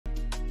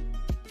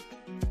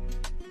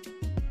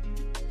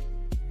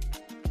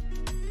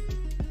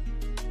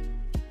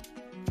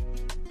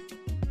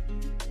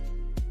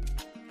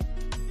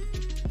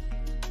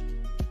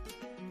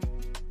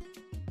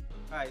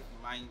Hi,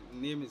 my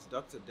name is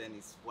Dr.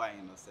 Dennis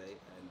Osei,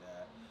 and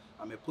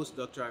I'm a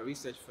postdoctoral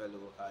research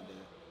fellow at the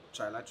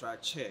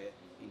Trilateral Chair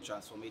in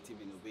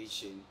Transformative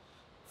Innovation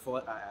for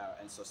IR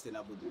and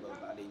Sustainable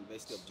Development at the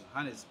University of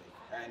Johannesburg.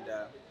 And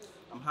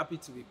I'm happy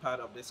to be part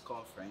of this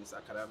conference,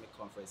 academic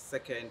conference,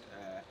 second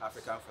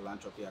African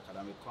Philanthropy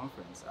Academic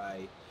Conference.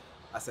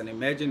 As an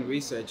emerging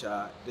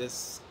researcher,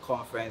 this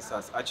conference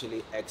has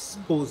actually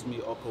exposed me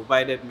or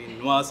provided me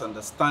nuanced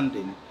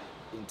understanding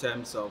in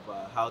terms of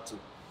how to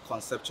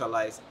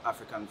conceptualize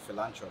African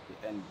philanthropy.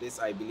 And this,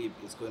 I believe,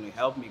 is going to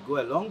help me go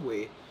a long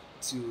way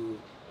to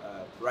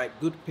write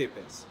good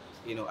papers.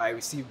 I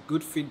received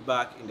good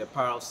feedback in the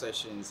parallel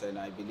sessions, and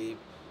I believe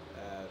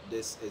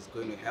this is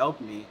going to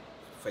help me,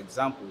 for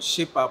example,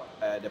 shape up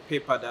the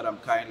paper that I'm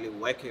currently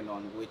working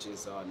on, which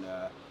is on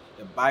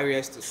the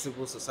barriers to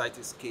civil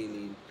society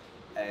scaling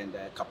and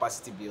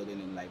capacity building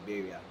in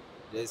Liberia.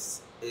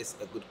 This is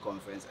a good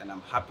conference, and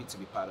I'm happy to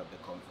be part of the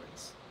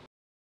conference.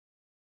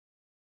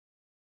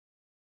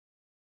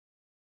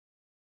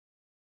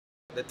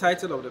 The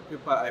title of the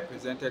paper I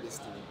presented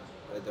is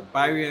the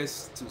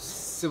barriers to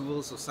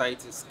civil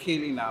society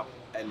scaling up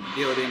and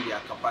building their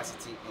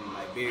capacity in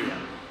Liberia,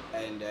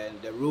 and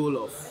the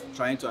role of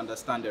trying to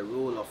understand the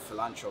role of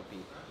philanthropy.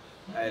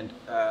 And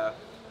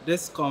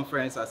this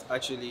conference has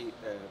actually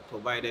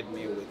provided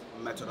me with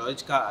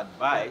methodological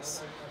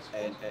advice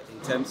and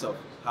in terms of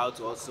how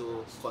to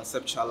also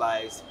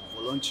conceptualize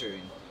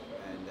volunteering.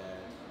 And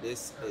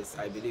this is,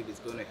 I believe, is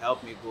going to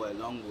help me go a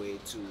long way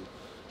to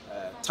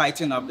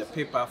tighten up the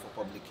paper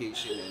for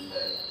publication and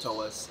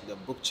towards the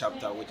book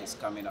chapter, which is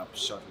coming up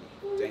shortly.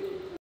 Thank you.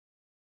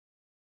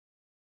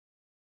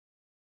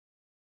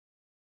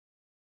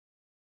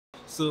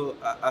 So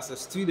as a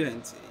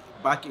student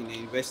back in the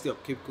University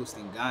of Cape Coast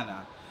in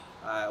Ghana,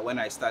 when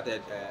I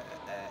started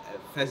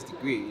a first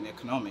degree in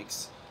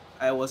economics,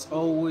 I was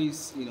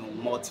always,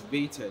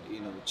 motivated,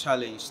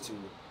 challenged to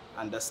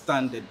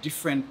understand the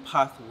different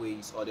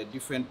pathways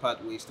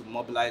to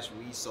mobilize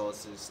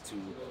resources to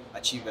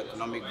achieve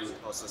economic growth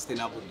or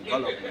sustainable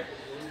development.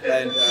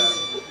 And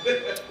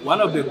one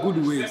of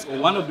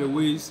the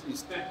ways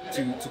is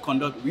to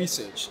conduct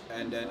research.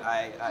 And then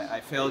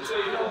I felt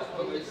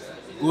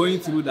going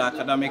through the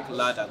academic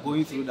ladder,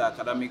 going through the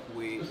academic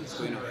way is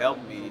going to help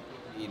me,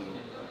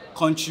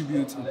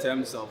 contribute in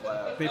terms of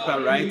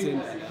paper writing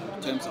and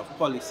in terms of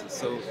policy.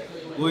 So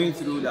going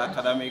through the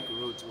academic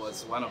route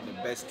was one of the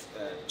best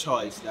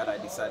choice that I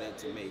decided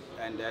to make.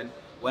 And then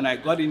when I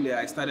got in there,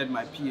 I started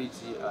my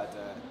PhD at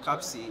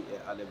CAPSI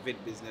at the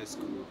VIT Business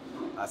School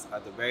at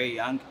a very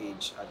young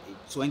age, at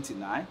age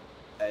 29.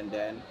 And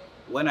then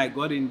when I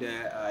got in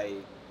there, I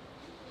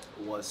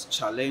was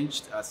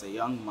challenged as a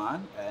young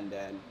man, and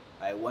then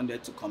I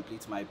wanted to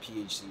complete my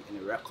PhD in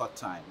a record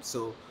time.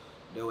 So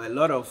there were a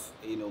lot of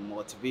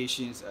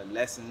motivations and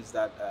lessons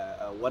that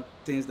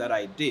things that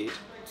I did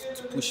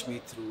to push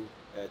me through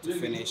to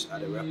finish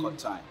at a record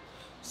time.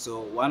 So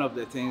one of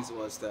the things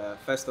was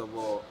first of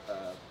all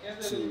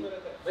to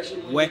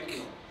work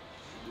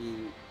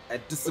in a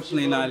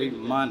disciplinary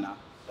manner.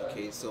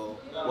 Okay, so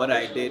what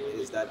I did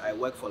is that I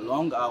work for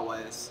long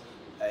hours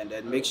and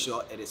then make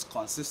sure it is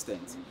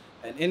consistent.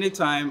 And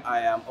anytime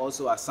I am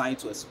also assigned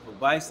to a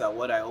supervisor,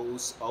 what I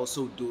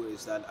also do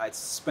is that I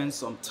spend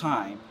some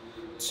time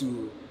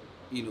to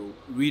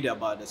read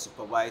about the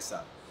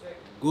supervisor,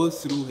 go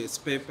through his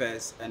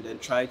papers, and then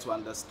try to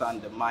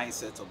understand the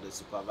mindset of the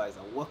supervisor,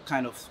 what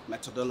kind of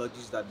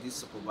methodologies that this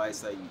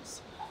supervisor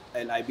uses.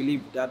 And I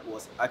believe that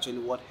was actually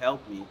what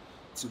helped me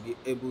to be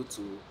able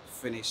to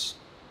finish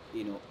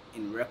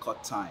in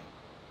record time.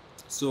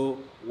 So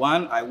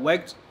one, I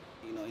worked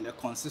in a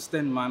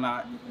consistent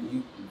manner,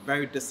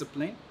 very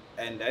disciplined.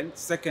 And then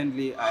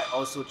secondly, I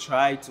also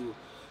try to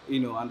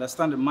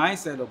understand the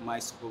mindset of my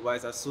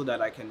supervisor so that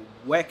I can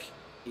work,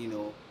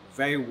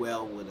 very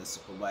well with the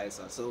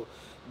supervisor. So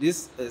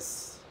this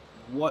is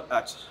what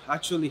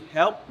actually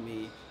helped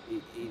me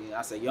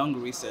as a young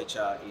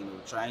researcher,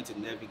 trying to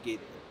navigate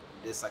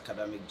this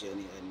academic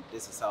journey. And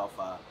this is how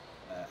far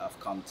I've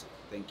come to.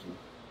 Thank you.